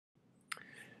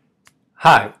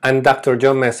Hi, I'm Dr.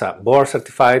 John Mesa, board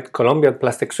certified Colombian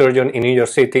plastic surgeon in New York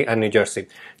City and New Jersey.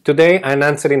 Today I'm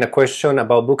answering a question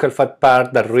about buccal fat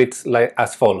part that reads like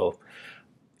as follows.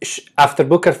 After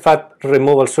buccal fat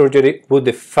removal surgery, would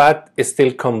the fat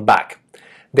still come back?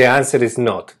 The answer is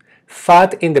not.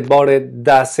 Fat in the body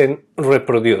doesn't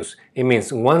reproduce. It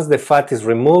means once the fat is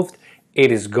removed,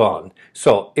 it is gone.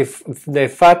 So if the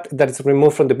fat that is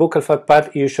removed from the buccal fat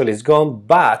part usually is gone,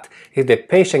 but if the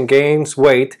patient gains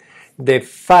weight, the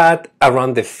fat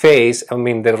around the face,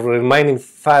 the remaining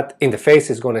fat in the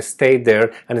face is going to stay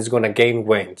there and it's going to gain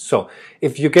weight. So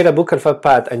if you get a buccal fat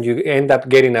pad and you end up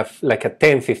getting like a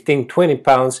 10, 15, 20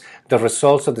 pounds, the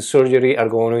results of the surgery are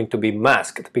going to be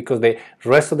masked because the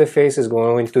rest of the face is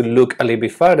going to look a little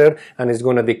bit fatter and it's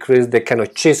going to decrease the kind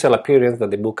of chisel appearance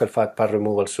that the buccal fat pad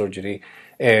removal surgery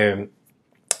did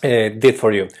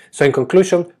for you. So in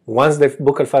conclusion, once the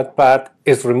buccal fat pad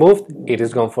is removed, it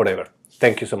is gone forever.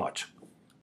 Thank you so much.